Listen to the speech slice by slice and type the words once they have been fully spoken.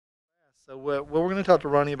So what we're going to talk to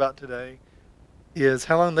Ronnie about today is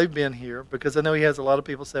how long they've been here, because I know he has a lot of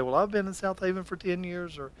people say, well, I've been in South Haven for 10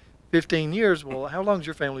 years or 15 years. Well, how long's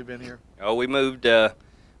your family been here? Oh, we moved here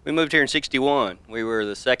in '61. We were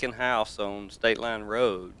the second house on State Line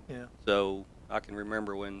Road. Yeah. So I can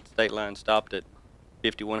remember when State Line stopped at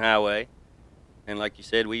 51 Highway, and like you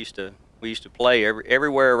said, we used to play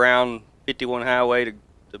everywhere around 51 Highway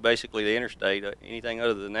to basically the interstate. Anything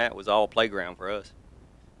other than that was all playground for us.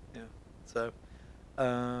 Yeah. So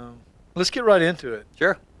let's get right into it.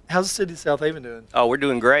 Sure. How's the city of South Haven doing? Oh, we're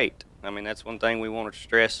doing great. I mean, that's one thing we want to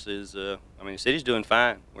stress is, the city's doing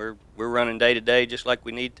fine. We're running day to day just like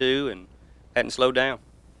we need to, and hadn't slowed down.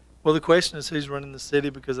 Well, the question is who's running the city,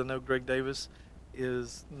 because I know Greg Davis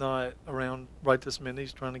is not around right this minute.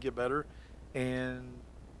 He's trying to get better. And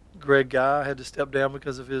Greg Guy had to step down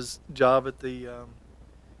because of his job at the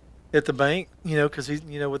bank, because he's,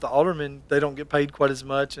 with the aldermen, they don't get paid quite as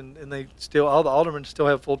much, and they still, all the aldermen still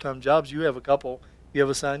have full-time jobs. You have a couple. You have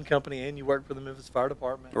a sign company, and you work for the Memphis Fire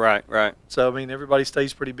Department. Right, right. So, I mean, everybody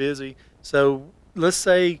stays pretty busy. So let's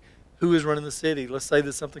say who is running the city. Let's say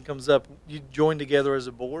that something comes up. You join together as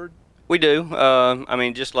a board? We do.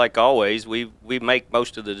 Just like always, we make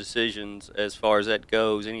most of the decisions as far as that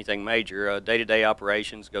goes. Anything major, day-to-day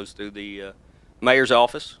operations goes through the mayor's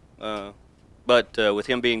office. But with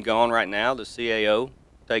him being gone right now, the CAO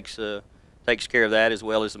takes care of that, as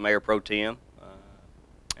well as the mayor pro tem.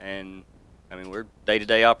 We're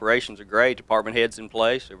day-to-day operations are great. Department heads in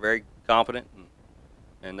place. They're very competent,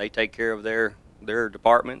 and they take care of their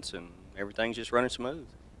departments, and everything's just running smooth.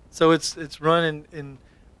 So it's running, and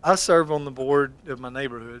I serve on the board of my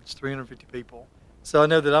neighborhood. It's 350 people. So I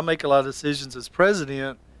know that I make a lot of decisions as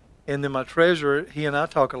president, and then my treasurer, he and I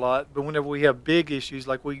talk a lot. But whenever we have big issues,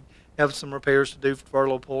 like we have some repairs to do for our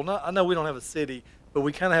little pool. Now, I know we don't have a city, but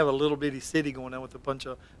we kind of have a little bitty city going on with a bunch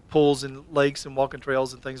of pools and lakes and walking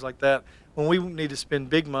trails and things like that. When we need to spend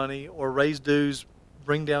big money or raise dues,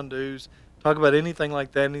 bring down dues, talk about anything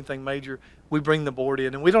like that, anything major, we bring the board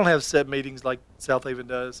in. And we don't have set meetings like South Haven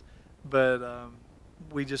does, but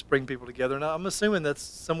we just bring people together. And I'm assuming that's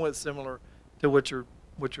somewhat similar to what you're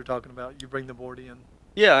talking about. You bring the board in.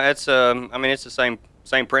 Yeah, it's it's the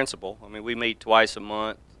same principle. I mean, we meet twice a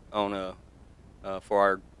month on for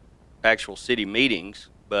our actual city meetings,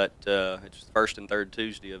 but it's the first and third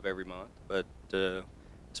Tuesday of every month. But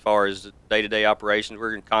as far as day-to-day operations,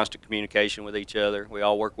 we're in constant communication with each other. We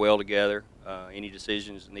all work well together. Any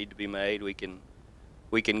decisions that need to be made, we can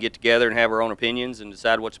get together and have our own opinions and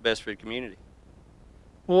decide what's best for the community.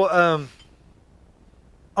 Well,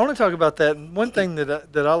 I want to talk about that. And one thing that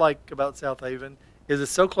I like about South Haven is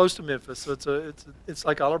it's so close to Memphis. So it's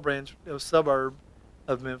like Olive Branch, a suburb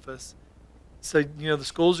of Memphis. So the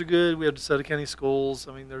schools are good. We have DeSoto County schools.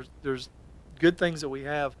 I mean, there's good things that we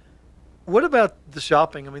have. What about the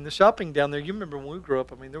shopping? I mean, the shopping down there. You remember when we grew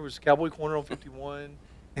up? I mean, there was Cowboy Corner on 51,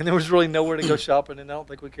 and there was really nowhere to go shopping. And I don't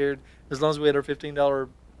think we cared as long as we had our $15,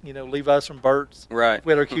 Levi's from Burt's. Right. If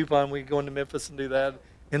we had our coupon, we could go into Memphis and do that.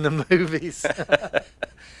 In the movies.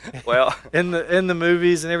 Well, in the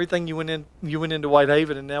movies and everything, you went into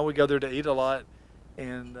Whitehaven, and now we go there to eat a lot.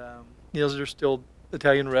 And there's still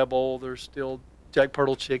Italian Rebel. There's still Jack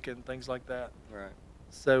Purtle chicken, things like that. right.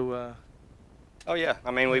 So. Oh yeah.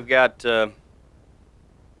 I mean, we've got.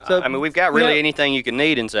 We've got really anything you can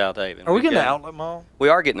need in South Haven. Are we getting an outlet mall? We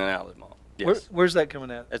are getting an outlet mall. Yes. Where's that coming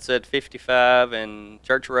at? It's at 55 and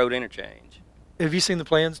Church Road interchange. Have you seen the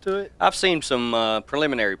plans to it? I've seen some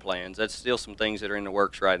preliminary plans. That's still some things that are in the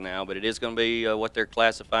works right now, but it is going to be what they're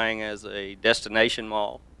classifying as a destination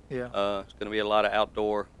mall. Yeah. It's going to be a lot of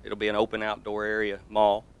outdoor. It'll be an open outdoor area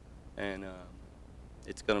mall, and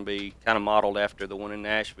it's going to be kind of modeled after the one in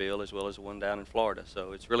Nashville as well as the one down in Florida.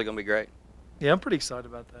 So it's really going to be great. Yeah, I'm pretty excited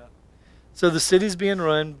about that. So the city's being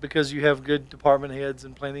run because you have good department heads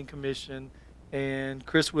and planning commission, and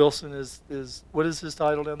Chris Wilson is what is his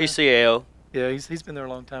title down there? He's CAO. Yeah, he's been there a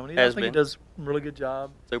long time, and I think he does a really good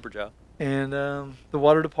job. Super job. And the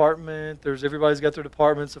water department, everybody's got their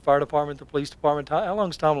departments, the fire department, the police department. How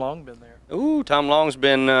long's Tom Long been there? Ooh, Tom Long's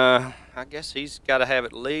been, I guess he's got to have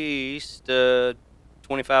at least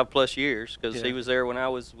 25 plus years, because he was there when I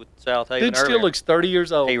was with South Haven Dude earlier. still looks 30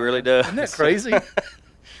 years old. He really does. Isn't that crazy?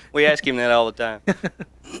 We ask him that all the time.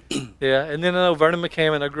 Yeah, and then I know Vernon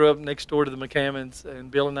McCammon. I grew up next door to the McCammons,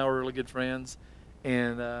 and Bill and I were really good friends.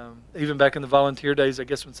 And even back in the volunteer days, I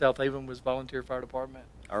guess when South Haven was volunteer fire department.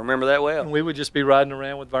 I remember that well. And we would just be riding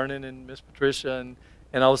around with Vernon and Miss Patricia,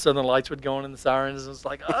 and all of a sudden the lights would go on and the sirens, and it's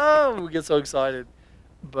like, oh, we get so excited.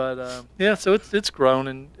 But, yeah, so it's grown,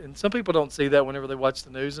 and some people don't see that whenever they watch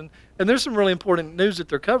the news. And there's some really important news that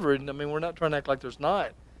they're covering. I mean, we're not trying to act like there's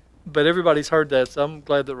not. but everybody's heard that, so I'm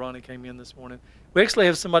glad that Ronnie came in this morning. We actually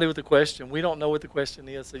have somebody with a question. We don't know what the question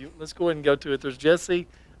is, so let's go ahead and go to it. There's Jesse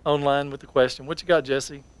online with the question. What you got,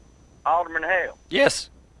 Jesse? Alderman Hale. Yes.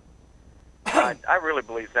 I really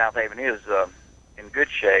believe South Haven is in good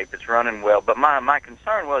shape. It's running well. But my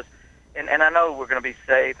concern was, and I know we're going to be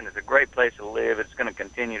safe, and it's a great place to live. It's going to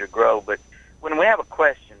continue to grow. But when we have a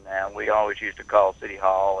question now, we always used to call City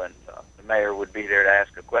Hall, and the mayor would be there to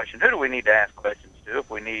ask a question. Who do we need to ask questions to if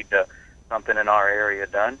we need something in our area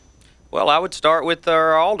done? Well, I would start with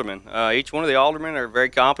our aldermen. Each one of the aldermen are very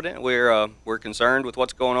competent. We're concerned with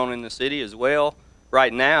what's going on in the city as well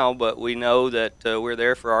right now, but we know that we're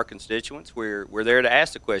there for our constituents. We're there to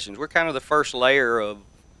ask the questions. We're kind of the first layer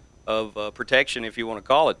of protection, if you want to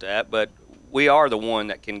call it that, but we are the one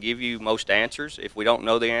that can give you most answers. If we don't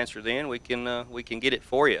know the answer, then we can get it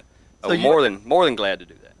for you. So more than glad to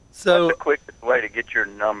do that. So what's the quickest way to get your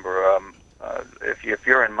number? If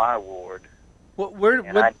you're in my ward,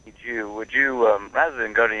 I need you, would you rather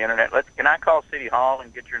than go to the internet? Can I call City Hall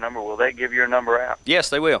and get your number? Will they give your number out? Yes,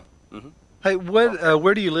 they will. Mm-hmm. Hey,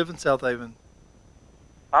 where do you live in South Haven?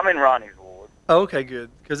 I'm in Ronnie's ward. Oh, okay, good,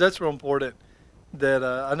 because that's real important. That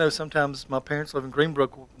I know sometimes my parents live in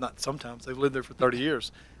Greenbrook. Well, not sometimes, they've lived there for 30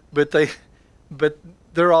 years, but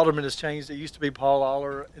their alderman has changed. It used to be Paul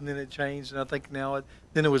Aller, and then it changed, and I think now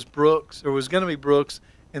then it was Brooks. Or it was going to be Brooks,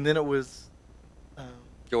 and then it was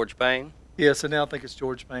George Payne. Yeah, so now I think it's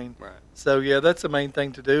George Payne. Right. So yeah, that's the main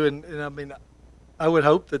thing to do, and I mean, I would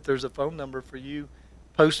hope that there's a phone number for you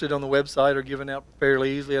posted on the website or given out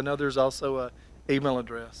fairly easily. I know there's also a email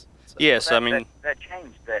address. So. Yes, Well, I mean that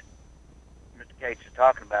change that Mr. Gates is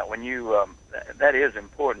talking about, when you that is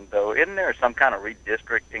important though. Isn't there some kind of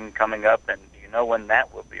redistricting coming up, and do you know when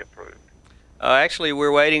that will be approved? Actually,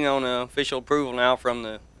 we're waiting on official approval now from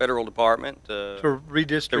the federal department to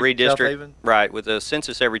redistrict South Haven? Right, with a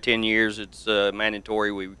census every 10 years, it's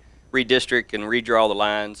mandatory. We redistrict and redraw the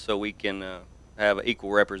lines so we can have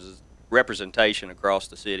equal representation across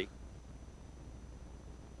the city.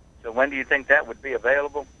 So when do you think that would be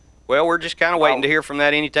available? Well, we're just kind of waiting to hear from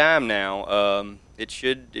that any time now. It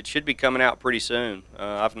should be coming out pretty soon.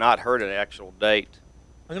 I've not heard an actual date.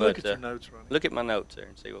 I'm gonna look at your notes, Ronnie. Look at my notes there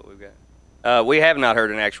and see what we've got. We have not heard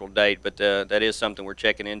an actual date, but that is something we're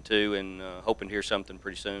checking into and hoping to hear something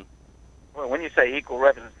pretty soon. Well, when you say equal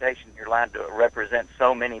representation, you're allowed to represent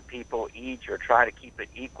so many people each, or try to keep it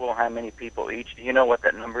equal. How many people each? Do you know what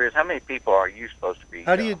that number is? How many people are you supposed to be?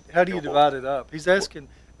 How do you divide it up? He's asking,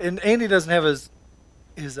 and Andy doesn't have his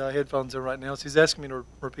headphones in right now, so he's asking me to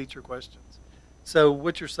repeat your questions. So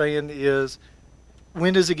what you're saying is,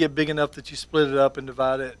 when does it get big enough that you split it up and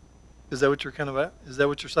divide it? Is that what you're kind of at? Is that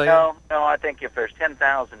what you're saying? No. I think if there's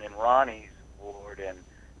 10,000 in Ronnie's ward and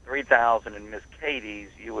 3,000 in Miss Katie's,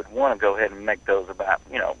 you would want to go ahead and make those about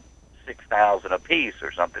 6,000 apiece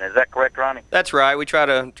or something. Is that correct, Ronnie? That's right. We try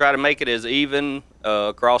to make it as even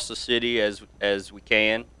across the city as we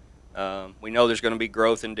can. We know there's going to be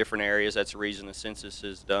growth in different areas. That's the reason the census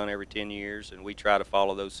is done every 10 years, and we try to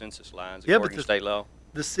follow those census lines according to state law.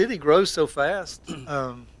 The city grows so fast.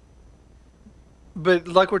 But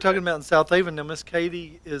like we're talking about in South Haven, now Miss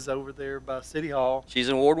Katie is over there by City Hall. She's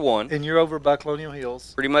in Ward 1. And you're over by Colonial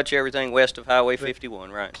Hills. Pretty much everything west of Highway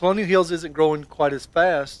 51, right. Colonial Hills isn't growing quite as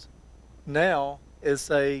fast now as,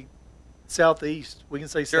 say, Southeast. We can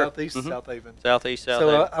say Sure. Southeast of South Haven. Southeast, South So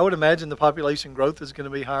Haven. I would imagine the population growth is going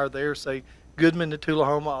to be higher there, say, Goodman to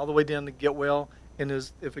Tullahoma, all the way down to Getwell, and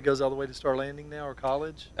if it goes all the way to Star Landing now, or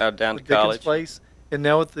College. Down to Dickens College. Place. And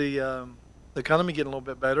now with the economy getting a little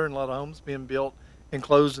bit better and a lot of homes being built and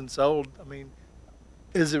closed and sold, I mean,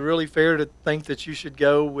 is it really fair to think that you should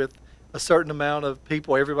go with a certain amount of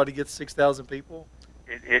people? Everybody gets 6,000 people?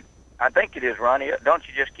 I think it is, Ronnie. Don't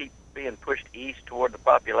you just keep being pushed east toward the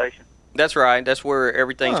population? That's right. That's where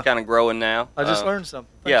everything's kind of growing now. I just learned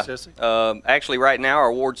something. Thanks, Jesse. Actually, right now,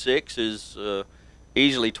 our Ward 6 is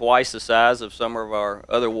easily twice the size of some of our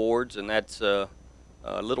other wards, and that's a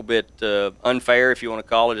little bit unfair, if you want to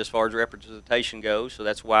call it, as far as representation goes. So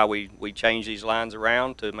that's why we change these lines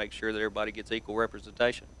around to make sure that everybody gets equal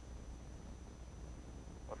representation.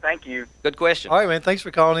 Well, thank you. Good question. All right, man. Thanks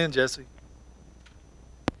for calling in, Jesse.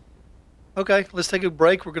 Okay, let's take a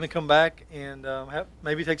break. We're going to come back and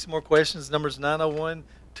maybe take some more questions. The number's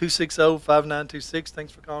 901-260-5926.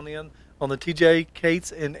 Thanks for calling in on the TJ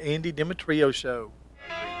Cates and Andy Demetrio show.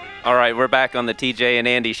 All right, we're back on the TJ and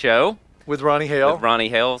Andy show. With Ronnie Hale. With Ronnie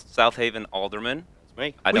Hale, South Haven Alderman. It's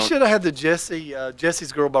me. We should have had the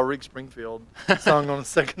Jesse's Girl by Rick Springfield song on a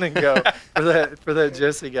second and go for that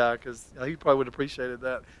Jesse guy, because he probably would have appreciated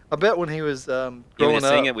that. I bet when he was growing You want me to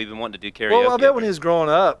sing up. it? We've been wanting to do karaoke. Well, I bet up when he here. was growing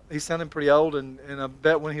up, he sounded pretty old, and I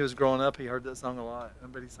bet when he was growing up, he heard that song a lot. I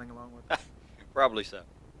bet he sang along with Probably so.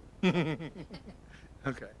 it.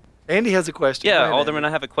 Okay. Andy has a question. Go Yeah, ahead, Alderman, Andy.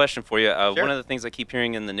 I have a question for you. Sure. One of the things I keep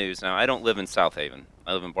hearing in the news, now I don't live in South Haven.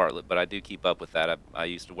 I live in Bartlett, but I do keep up with that. I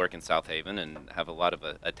used to work in South Haven and have a lot of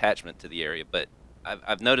attachment to the area. But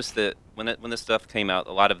I've noticed that when this stuff came out,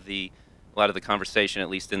 a lot of the conversation, at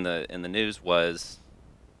least in the news, was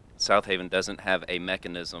South Haven doesn't have a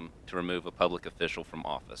mechanism to remove a public official from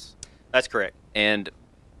office. That's correct. And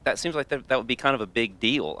that seems like that would be kind of a big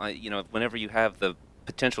deal. Whenever you have the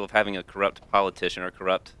potential of having a corrupt politician or a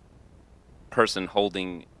corrupt person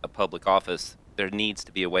holding a public office, there needs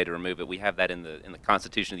to be a way to remove it. We have that in the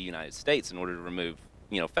Constitution of the United States in order to remove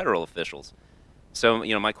federal officials. So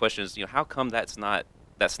my question is, how come that's not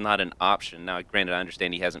an option? Now, granted, I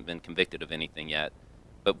understand he hasn't been convicted of anything yet,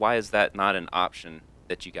 but why is that not an option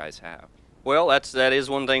that you guys have? Well, that is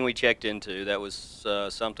one thing we checked into. That was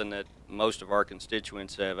something that most of our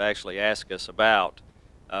constituents have actually asked us about.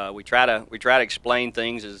 We try to explain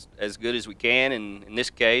things as good as we can, and in this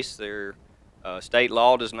case, state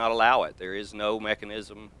law does not allow it. There is no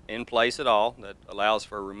mechanism in place at all that allows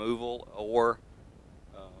for removal or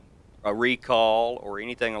a recall or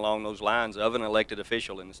anything along those lines of an elected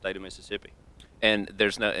official in the state of Mississippi. And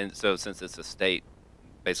so since it's a state,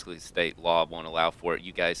 basically state law won't allow for it,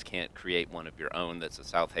 you guys can't create one of your own that's a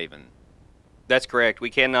South Haven. That's correct.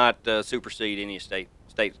 We cannot supersede any state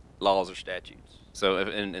laws or statutes. So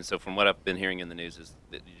and so from what I've been hearing in the news is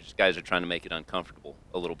that you guys are trying to make it uncomfortable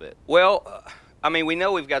a little bit. Well, we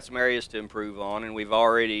know we've got some areas to improve on, and we've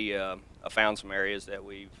already found some areas that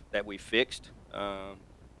we've fixed.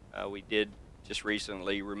 We did just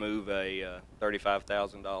recently remove a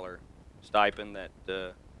 $35,000 stipend that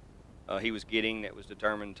he was getting that was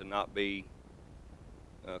determined to not be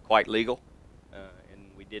quite legal,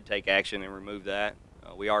 and we did take action and remove that.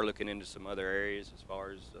 We are looking into some other areas as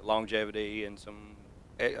far as longevity and some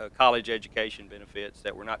college education benefits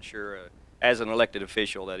that we're not sure as an elected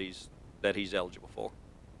official that he's eligible for.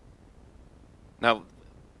 Now,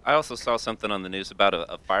 I also saw something on the news about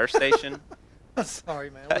a fire station. Sorry,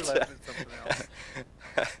 man. We're laughing at something else.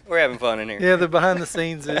 We're having fun in here. Yeah, the behind the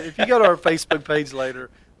scenes. If you go to our Facebook page later,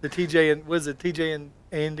 the TJ and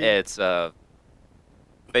Andy? It's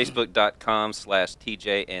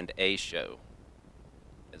facebook.com/TJ and A show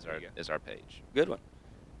is our page. Good one.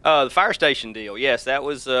 The fire station deal. Yes, that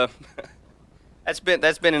was that's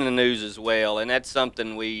been in the news as well, and that's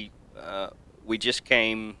something we just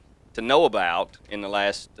came to know about in the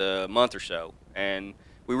last month or so, and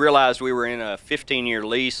we realized we were in a 15-year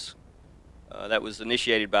lease that was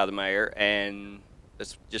initiated by the mayor, and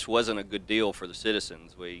this just wasn't a good deal for the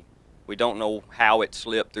citizens. We don't know how it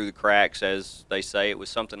slipped through the cracks, as they say. It was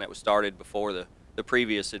something that was started before the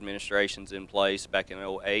previous administrations in place back in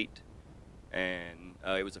 2008, and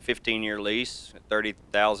it was a 15-year lease at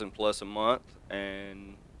 $30,000 plus a month,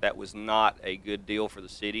 and that was not a good deal for the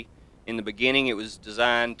city. In the beginning, it was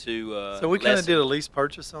designed to so we kind of did a lease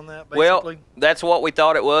purchase on that, basically? Well, that's what we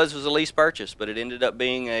thought it was a lease purchase, but it ended up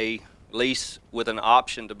being a lease with an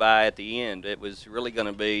option to buy at the end. It was really going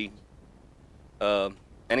to be an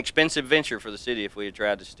expensive venture for the city if we had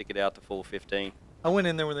tried to stick it out the full 15. I went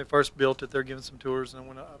in there when they first built it. They're giving some tours,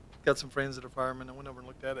 and I got some friends that are firemen. I went over and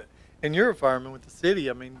looked at it. And you're a fireman with the city.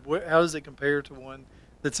 I mean, how does it compare to one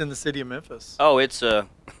that's in the city of Memphis? Oh, it's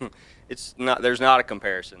not. There's not a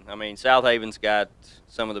comparison. I mean, South Haven's got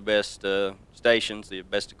some of the best stations, the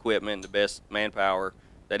best equipment, the best manpower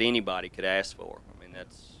that anybody could ask for. I mean,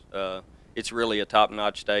 it's really a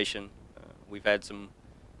top-notch station. We've had some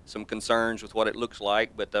concerns with what it looks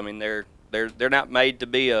like, but I mean, they're not made to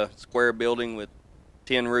be a square building with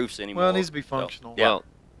 10 roofs anymore. Well, it needs to be functional. So, yeah. Well,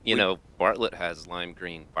 you know, Bartlett has lime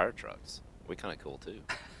green fire trucks. We're kind of cool too.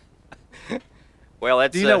 Well,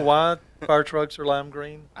 that's. Do you know why fire trucks are lime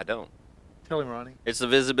green? I don't. Tell him, Ronnie. It's the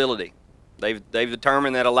visibility. They've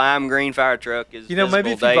determined that a lime green fire truck is visible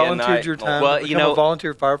maybe if you day and volunteered night. your time Well, to become a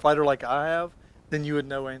volunteer firefighter like I have, then you would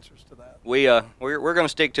know answers to that. We're going to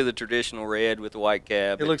stick to the traditional red with the white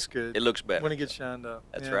cab. It looks good. It looks better when it gets shined up.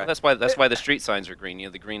 That's Yeah. right. That's why the street signs are green. You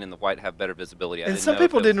know, the green and the white have better visibility. And some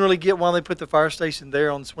people didn't really get why they put the fire station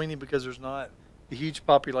there on Sweeney, because there's not a huge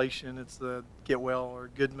population. It's the Getwell or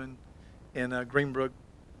Goodman and Greenbrook.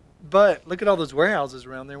 But look at all those warehouses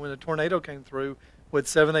around there. When a tornado came through,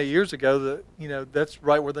 7-8 years ago, that's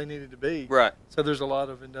right where they needed to be. Right. So there's a lot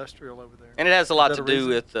of industrial over there. And it has a lot to Is that a do reason?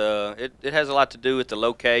 with it has a lot to do with the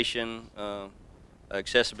location.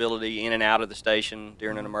 accessibility in and out of the station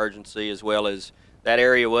during an emergency, as well as that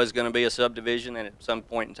area was going to be a subdivision, and at some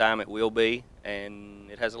point in time it will be, and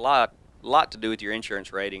it has a lot to do with your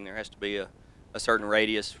insurance rating. There has to be a certain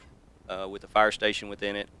radius with a fire station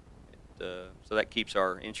within it, so that keeps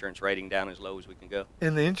our insurance rating down as low as we can go.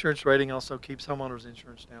 And the insurance rating also keeps homeowners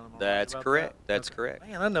insurance down. Am I right That's about correct. that? That's Okay. correct.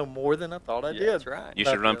 Man, I know more than I thought I Yeah, did. that's right. You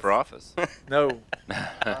should run for office. No.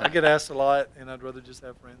 I get asked a lot, and I'd rather just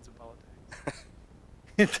have friends in politics.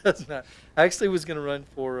 It does not. I actually was going to run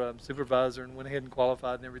for supervisor and went ahead and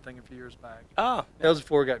qualified and everything a few years back. Oh, That was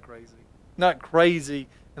before it got crazy. Not crazy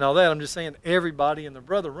and all that. I'm just saying everybody and their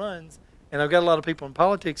brother runs. And I've got a lot of people in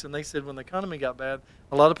politics, and they said when the economy got bad,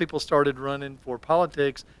 a lot of people started running for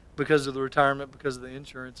politics because of the retirement, because of the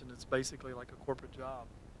insurance, and it's basically like a corporate job.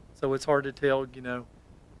 So it's hard to tell,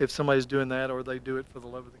 if somebody's doing that or they do it for the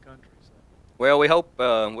love of the country. So. well, we hope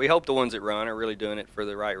the ones that run are really doing it for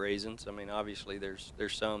the right reasons. I mean, obviously there's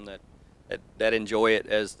some that enjoy it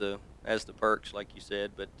as the perks, like you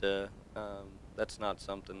said, but that's not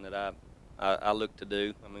something that I look to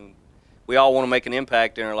do. I mean, we all want to make an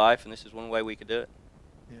impact in our life, and this is one way we could do it.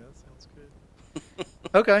 Yeah, that sounds good.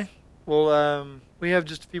 Okay. Well, we have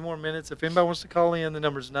just a few more minutes. If anybody wants to call in, the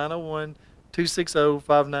number is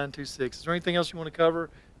 901-260-5926. Is there anything else you want to cover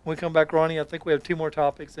when we come back, Ronnie? I think we have two more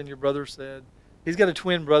topics than your brother said. He's got a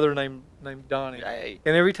twin brother named Donnie. Hey.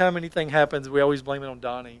 And every time anything happens, we always blame it on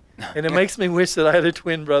Donnie. And it makes me wish that I had a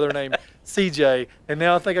twin brother named CJ. And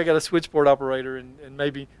now I think I got a switchboard operator, and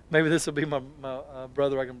maybe this will be my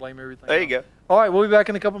brother I can blame everything There you on. go. All right, we'll be back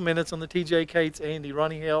in a couple minutes on the TJ Cates, Andy,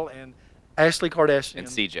 Ronnie Hale, and Ashley Kardashian. And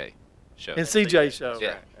CJ show. And CJ show. That's Yeah.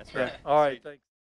 right. That's Yeah. right. All right, thanks.